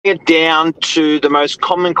It down to the most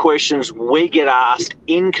common questions we get asked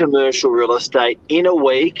in commercial real estate in a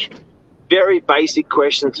week. Very basic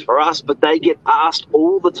questions for us, but they get asked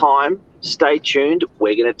all the time. Stay tuned.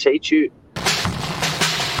 We're going to teach you.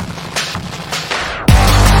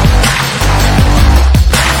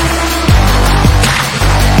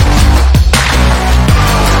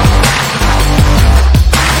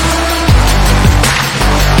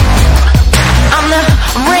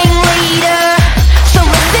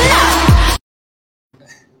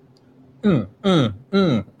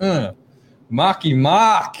 Marky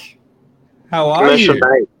Mark, how are Commercial you?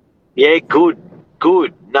 Day. Yeah,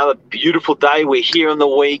 good. Another beautiful day. We're here on the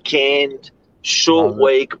weekend. Short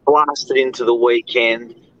week, blasted into the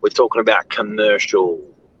weekend. We're talking about commercial.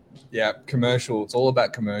 Yeah, commercial. It's all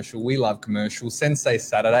about commercial. We love commercial. Sensei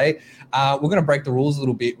Saturday. We're going to break the rules a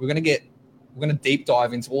little bit. We're going to deep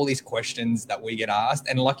dive into all these questions that we get asked.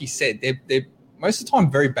 And like you said, they're most of the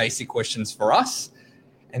time very basic questions for us,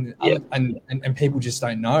 and people just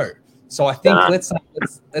don't know. So I think let's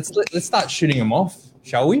start shooting them off,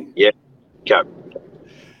 shall we? Yeah, go.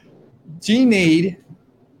 Do you need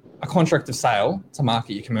a contract of sale to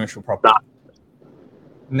market your commercial property?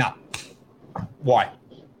 No. Why?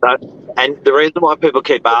 No. And the reason why people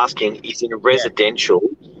keep asking is in residential,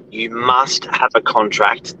 you must have a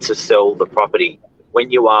contract to sell the property.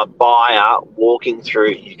 When you are a buyer walking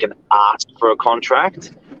through, you can ask for a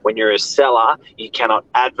contract. When you're a seller, you cannot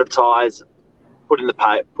advertise, put in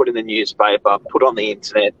the newspaper, put on the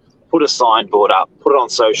internet, put a signboard up, put it on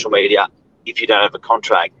social media if you don't have a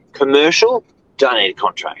contract. Commercial, don't need a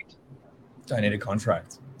contract. Don't need a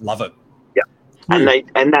contract. Love it. Yeah.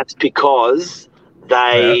 And that's because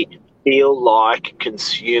they feel like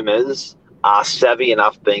consumers are savvy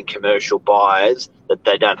enough being commercial buyers that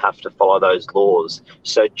they don't have to follow those laws.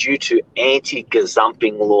 So due to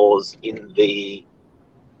anti-gazumping laws in the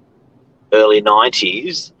early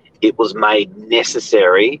 90s, it was made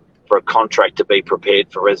necessary for a contract to be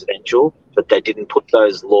prepared for residential, but they didn't put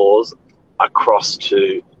those laws across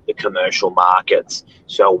to the commercial markets.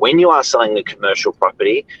 So when you are selling a commercial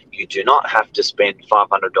property, you do not have to spend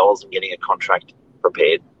 $500 on getting a contract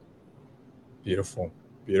prepared. Beautiful.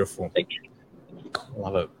 Thank you.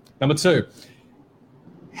 Love it. Number 2,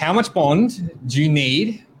 how much bond do you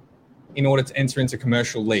need in order to enter into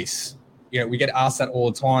commercial lease? We get asked that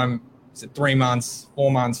all the time. Is it 3 months,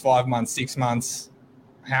 4 months, 5 months, 6 months?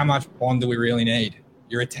 How much bond do we really need?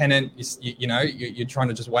 You're a tenant. You're trying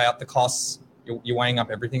to just weigh up the costs. You're weighing up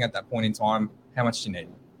everything at that point in time. How much do you need?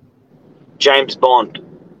 James Bond.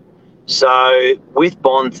 So with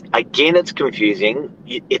bonds, again, it's confusing.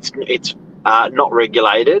 It's not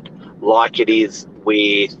regulated like it is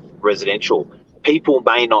with residential. People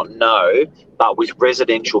may not know, but with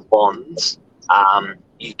residential bonds,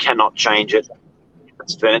 you cannot change it if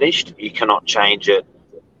it's furnished. You cannot change it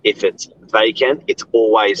if it's vacant. It's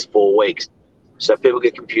always 4 weeks. So people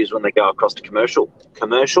get confused when they go across to commercial.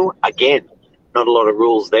 Commercial, again, not a lot of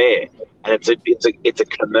rules there. And it's a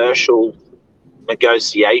commercial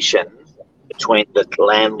negotiation between the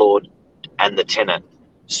landlord and the tenant.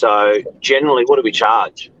 So generally, what do we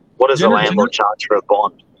charge? What does the landlord charge for a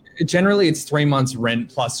bond? Generally, it's 3 months rent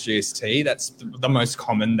plus GST. That's the most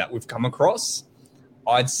common that we've come across.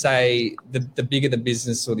 I'd say the bigger the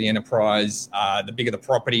business or the enterprise, the bigger the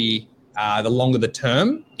property, the longer the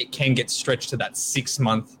term, it can get stretched to that 6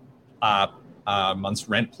 months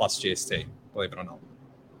rent plus GST, believe it or not.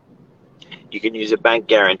 You can use a bank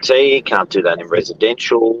guarantee. You can't do that in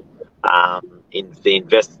residential.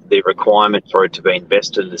 The requirement for it to be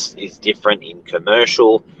invested is different in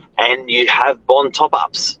commercial, and you have bond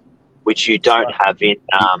top-ups, which you don't have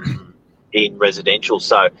in residential.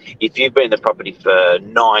 So if you've been in the property for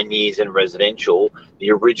 9 years in residential,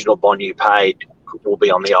 the original bond you paid will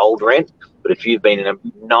be on the old rent. But if you've been in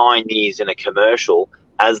 9 years in a commercial,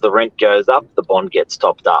 as the rent goes up, the bond gets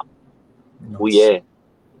topped up. Nice. Well, yeah.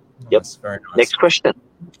 Yep. Very nice. Next question.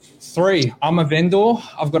 3, I'm a vendor.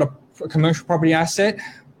 I've got a commercial property asset.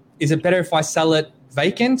 Is it better if I sell it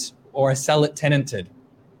vacant or I sell it tenanted?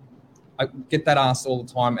 I get that asked all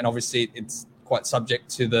the time, and obviously it's quite subject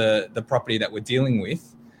to the property that we're dealing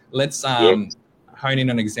with. Let's hone in on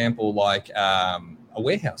an example like a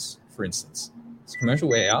warehouse, for instance. It's a commercial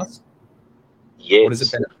warehouse. Yes. What does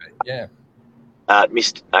it benefit? Yeah.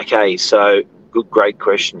 Okay, so great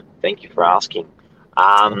question. Thank you for asking.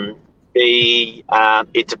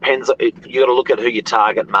 It depends. You got to look at who your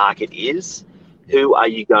target market is. Who are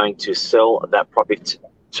you going to sell that property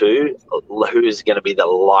to? Who is going to be the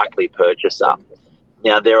likely purchaser?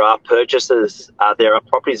 Now, there are purchasers. There are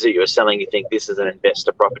properties that you're selling. You think this is an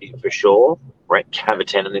investor property for sure. Have a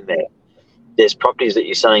tenant in there. there's properties that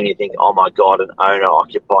you're selling, you think, oh my God, an owner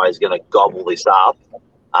occupier is going to gobble this up,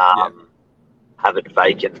 have it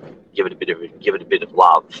vacant, give it a bit of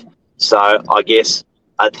love. So I guess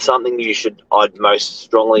something I'd most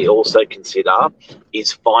strongly also consider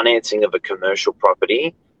is financing of a commercial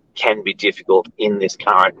property can be difficult in this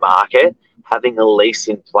current market. Having a lease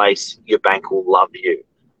in place, your bank will love you.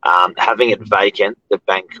 Having it vacant, the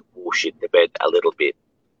bank will shit the bed a little bit.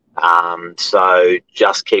 So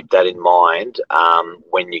just keep that in mind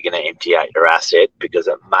when you're going to empty out your asset, because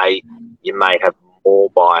you may have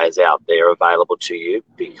more buyers out there available to you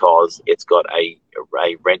because it's got a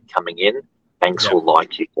rent coming in. Banks will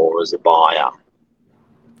like you more as a buyer.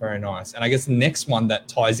 Very nice. And I guess the next one that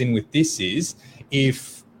ties in with this is,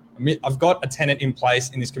 if I've got a tenant in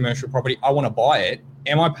place in this commercial property, I want to buy it,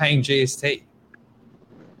 am I paying GST?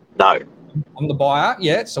 No. I'm the buyer?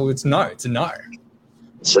 Yeah, so it's no. It's a no.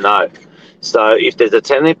 It's a no. So if there's a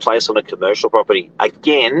tenant in place on a commercial property,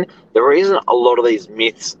 again, the reason a lot of these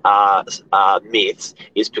myths are myths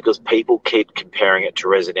is because people keep comparing it to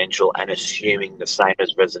residential and assuming the same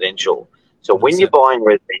as residential. So when you're buying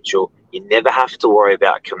residential, you never have to worry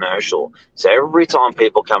about commercial. So every time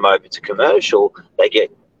people come over to commercial, they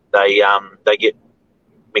get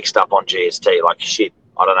mixed up on GST. Like, shit,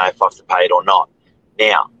 I don't know if I have to pay it or not.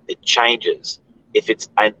 Now, it changes. If it's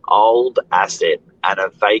an old asset and a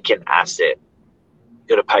vacant asset, you've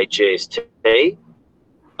got to pay GST.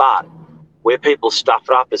 But where people stuff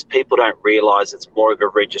it up is people don't realise it's more of a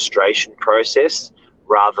registration process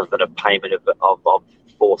rather than a payment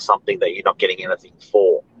for something that you're not getting anything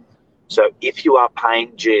for. So if you are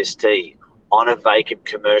paying GST on a vacant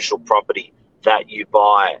commercial property that you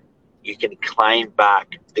buy, you can claim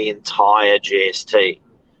back the entire GST.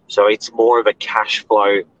 So it's more of a cash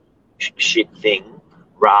flow shit thing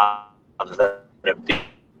rather than a big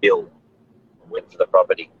bill for the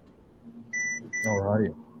property.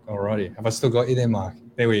 Alrighty. Have I still got you there, Mark?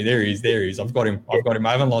 There he is. I've got him.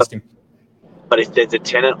 I haven't lost him. But if there's a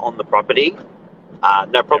tenant on the property,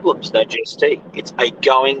 no problems, no GST. It's a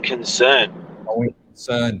going concern.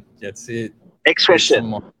 That's it. Next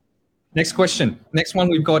question. Next one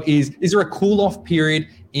we've got is there a cool-off period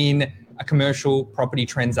in a commercial property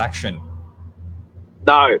transaction?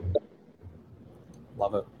 No.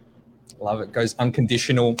 Love it. Goes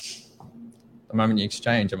unconditional the moment you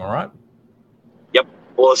exchange. Am I right? Yep.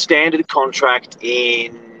 Well, a standard contract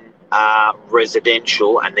in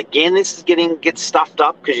residential, and again, this gets stuffed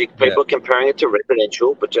up because people are comparing it to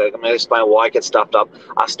residential, but I'm going to explain why it gets stuffed up.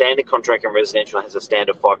 Our standard contract in residential has a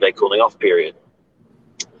standard 5-day cooling off period.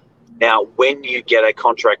 Now, when you get a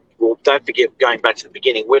contract, well, don't forget, going back to the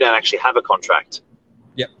beginning, we don't actually have a contract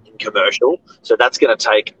in commercial. So that's going to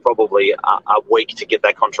take probably a week to get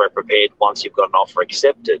that contract prepared once you've got an offer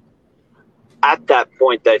accepted. At that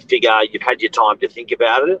point, they figure you've had your time to think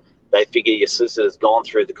about it. They figure your solicitor's gone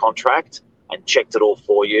through the contract and checked it all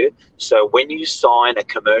for you. So when you sign a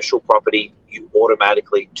commercial property, you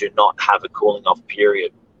automatically do not have a cooling off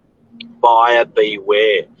period. Buyer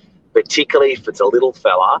beware, particularly if it's a little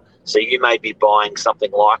fella. So you may be buying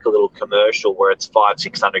something like a little commercial where it's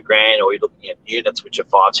 $500-600 grand, or you're looking at units which are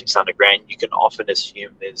 $500-600 grand. You can often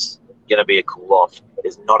assume there's going to be a cool off.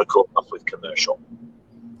 There's not a cool off with commercial.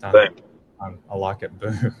 Boom. I like it.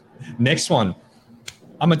 Boom. Next one.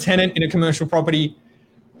 I'm a tenant in a commercial property.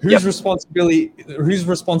 Whose responsibility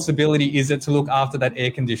is it to look after that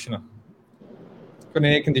air conditioner? Got an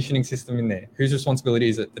air conditioning system in there. Whose responsibility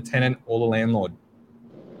is it? The tenant or the landlord?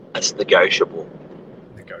 It's negotiable.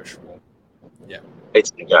 Yeah.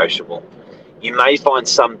 It's negotiable. You may find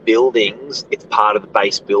some buildings, it's part of the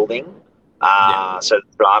base building, so the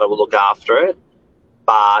strata will look after it.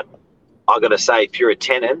 But I've got to say, if you're a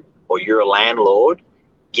tenant or you're a landlord,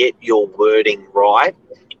 get your wording right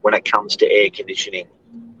when it comes to air conditioning.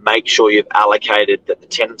 Make sure you've allocated that the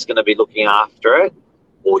tenant's going to be looking after it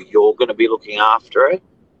or you're going to be looking after it,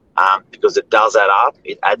 because it does add up.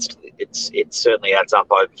 It certainly adds up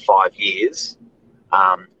over 5 years.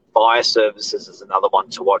 Fire services is another one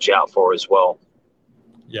to watch out for as well.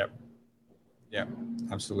 Yeah,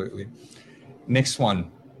 absolutely. Next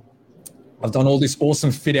one. I've done all this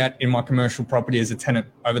awesome fit out in my commercial property as a tenant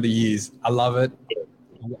over the years. I love it.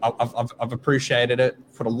 I've appreciated it,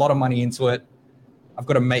 put a lot of money into it. I've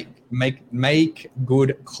got to make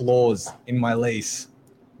good clause in my lease.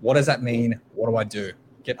 What does that mean? What do I do?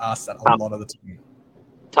 Get asked that a lot of the time.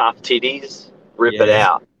 Tough titties, rip it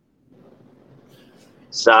out.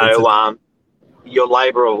 So your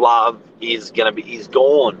labour of love is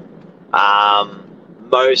gone.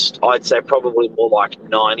 Most, I'd say probably more like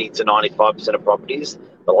 90 to 95% of properties,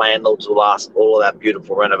 the landlords will ask all of that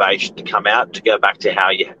beautiful renovation to come out to go back to how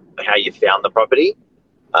you how you found the property.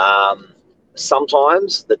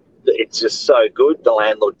 Sometimes it's just so good, the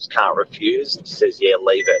landlord just can't refuse. He says, yeah,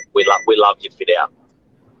 leave it. We love your fit out.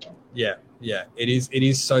 Yeah, yeah. It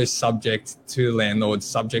is so subject to landlords,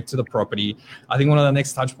 subject to the property. I think one of the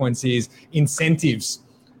next touch points is incentives.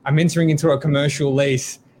 I'm entering into a commercial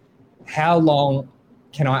lease. How long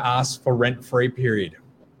can I ask for rent-free period?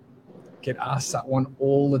 Get asked that one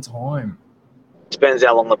all the time. Depends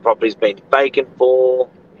how long the property's been vacant for,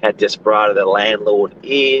 how desperate the landlord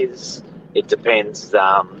is. It depends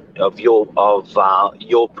of your profile.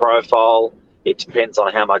 It depends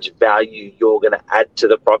on how much value you're going to add to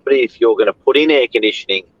the property. If you're going to put in air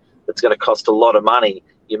conditioning, that's going to cost a lot of money.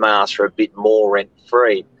 You may ask for a bit more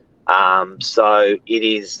rent-free. So it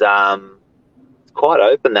is quite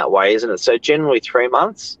open that way, isn't it? So generally 3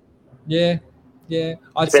 months. Yeah.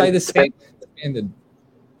 I'd say the standard.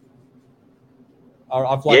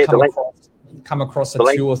 I've come across a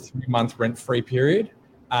 2 or 3 month rent-free period.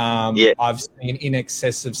 I've seen in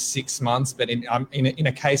excess of 6 months, but in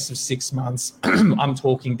a case of 6 months, I'm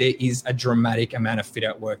talking there is a dramatic amount of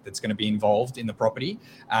fit-out work that's going to be involved in the property.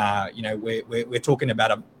 We're talking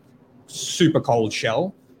about a super cold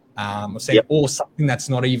shell, or something that's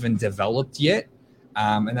not even developed yet.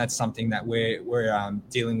 And that's something that we're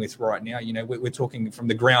dealing with right now. We're talking from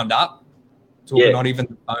the ground up, not even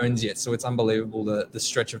the bones yet. So it's unbelievable the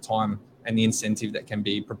stretch of time and the incentive that can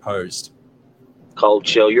be proposed. Cold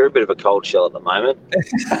shell. You're a bit of a cold shell at the moment.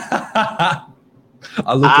 I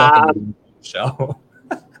look like a cold shell.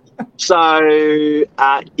 So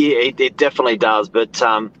it definitely does. But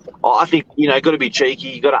I think got to be cheeky.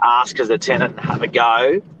 You got to ask as a tenant and have a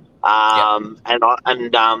go.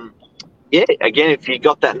 Again, if you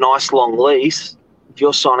got that nice long lease, if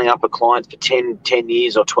you're signing up a client for 10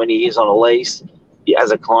 years or 20 years on a lease,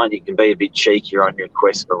 as a client, you can be a bit cheekier on your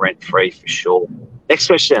request for rent-free for sure. Next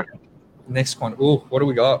question. Next one. Oh, what do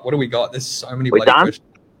we got? There's so many bloody questions.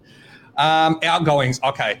 Outgoings.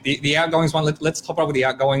 Okay, the outgoings one. Let's top up with the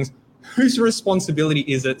outgoings. Whose responsibility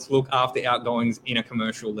is it to look after outgoings in a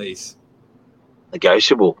commercial lease?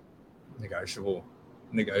 Negotiable.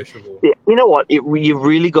 Yeah, you know what? You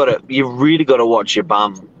really got to watch your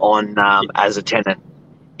bum on as a tenant.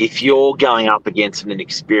 If you're going up against an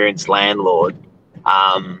inexperienced landlord,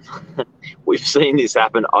 we've seen this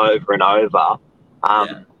happen over and over.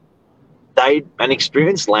 An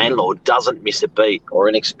experienced landlord doesn't miss a beat, or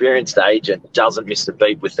an experienced agent doesn't miss a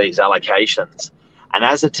beat with these allocations. And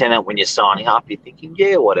as a tenant, when you're signing up, you're thinking,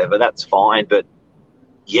 yeah, whatever, that's fine. But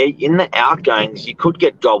yeah, in the outgoings, you could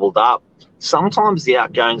get gobbled up. Sometimes the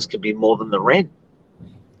outgoings could be more than the rent.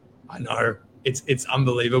 I know. It's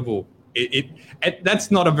unbelievable. That's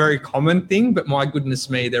not a very common thing, but my goodness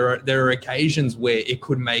me, there are occasions where it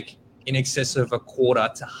could make in excess of a quarter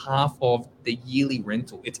to half of the yearly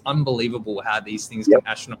rental. It's unbelievable how these things can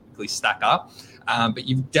astronomically stack up. But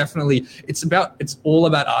it's all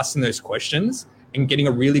about asking those questions and getting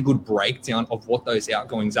a really good breakdown of what those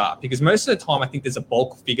outgoings are. Because most of the time, I think there's a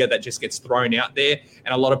bulk figure that just gets thrown out there,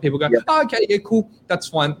 and a lot of people go, "Oh, okay, yeah, cool, that's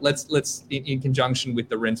fine. Let's in conjunction with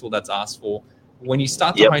the rental that's asked for." When you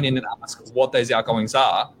start to hone in and ask what those outgoings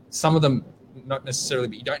are, some of them not necessarily,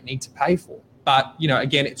 but you don't need to pay for. But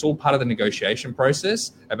again, it's all part of the negotiation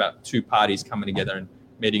process about two parties coming together and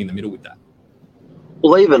meeting in the middle with that.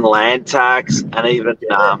 Well, even land tax and even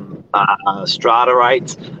strata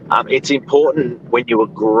rates, it's important when you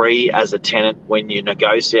agree as a tenant, when you're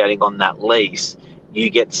negotiating on that lease, you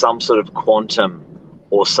get some sort of quantum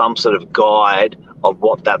or some sort of guide of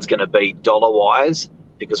what that's going to be dollar-wise.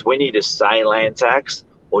 Because when you just say land tax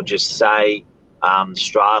or just say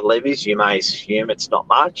strata levies, you may assume it's not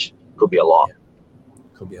much. Could be a lot.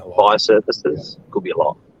 Could be a lot. Fire services, could be a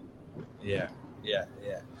lot. Yeah.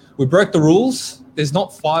 We broke the rules. There's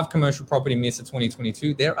not 5 commercial property myths of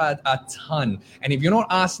 2022. There are a ton. And if you're not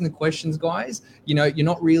asking the questions, guys, you're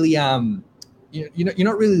not really you're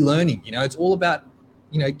not really learning. It's all about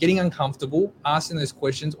getting uncomfortable, asking those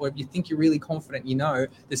questions, or if you think you're really confident,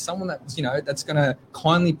 there's someone that's that's going to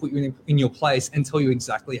kindly put you in your place and tell you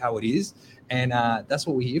exactly how it is. And that's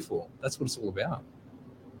what we're here for. That's what it's all about.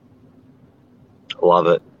 Love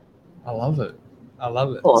it. I love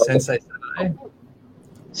it. Sensei Saturday.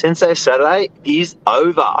 Sensei Saturday is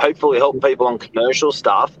over. Hopefully help people on commercial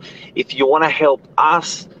stuff. If you want to help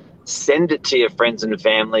us, send it to your friends and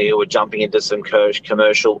family who are jumping into some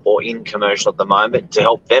commercial or in commercial at the moment to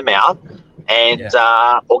help them out, and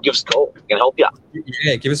or give us a call. We can help you.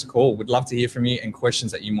 Yeah, give us a call. We'd love to hear from you and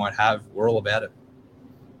questions that you might have. We're all about it.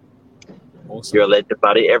 Awesome. You're a legend,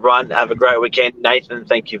 buddy. Everyone, have a great weekend. Nathan,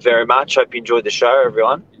 thank you very much. Hope you enjoyed the show,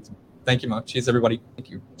 everyone. Thank you much. Cheers, everybody. Thank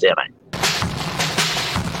you. See you, mate.